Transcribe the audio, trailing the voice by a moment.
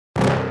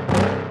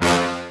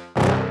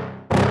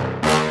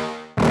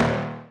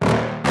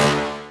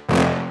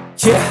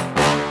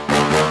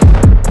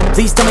Yeah.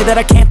 Please tell me that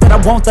I can't, that I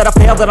won't, that I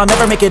fail, that I'll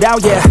never make it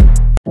out, yeah.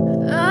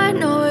 I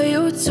know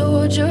you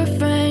told your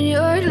friend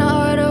you're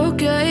not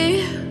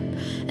okay,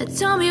 and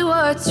tell me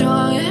what's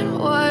wrong and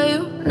why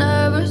you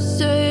never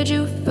said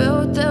you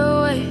felt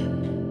that way.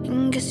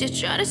 And guess you're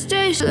trying to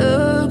stay,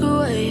 look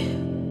away,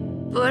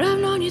 but I've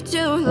known you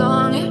too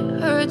long. It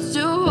hurts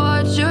to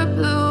watch your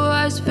blue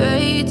eyes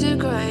fade to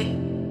gray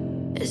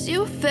as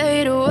you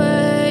fade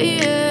away,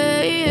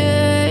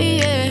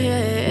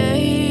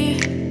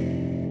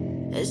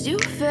 as you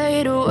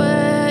fade away.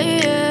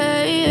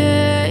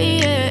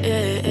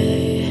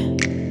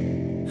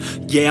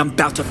 Yeah, I'm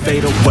about to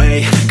fade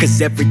away,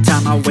 cause every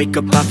time I wake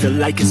up I feel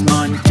like it's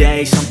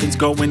Monday. Something's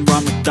going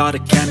wrong with all the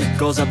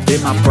chemicals up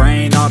in my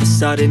brain. All of a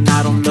sudden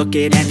I don't look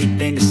at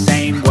anything the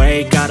same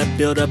way. Got a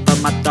buildup of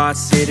my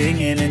thoughts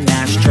sitting in an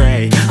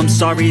ashtray. I'm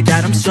sorry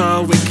that I'm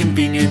so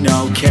inconvenient,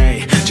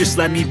 okay. Just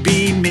let me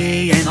be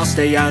me and I'll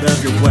stay out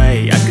of your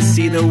way. I can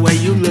see the way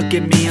you look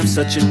at me, I'm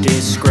such a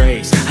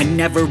disgrace. I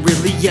never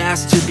really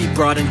asked to be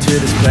brought into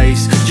this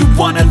place. You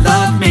wanna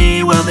love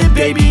me? Well then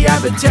baby I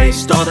have a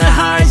taste. All the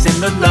highs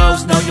and the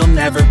lows, no, you'll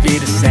never be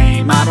the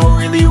same. I don't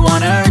really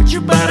wanna hurt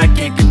you, but I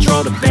can't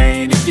control the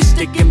pain. If you're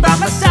sticking by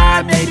my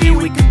side, maybe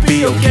we could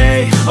be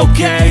okay.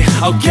 Okay,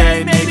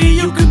 okay, maybe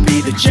you could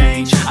be the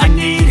change I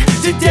need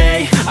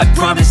today. I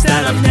promise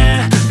that I've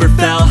never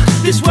felt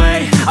this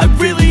way. I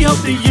really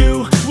hope that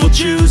you will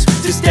choose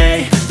to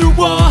stay through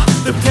all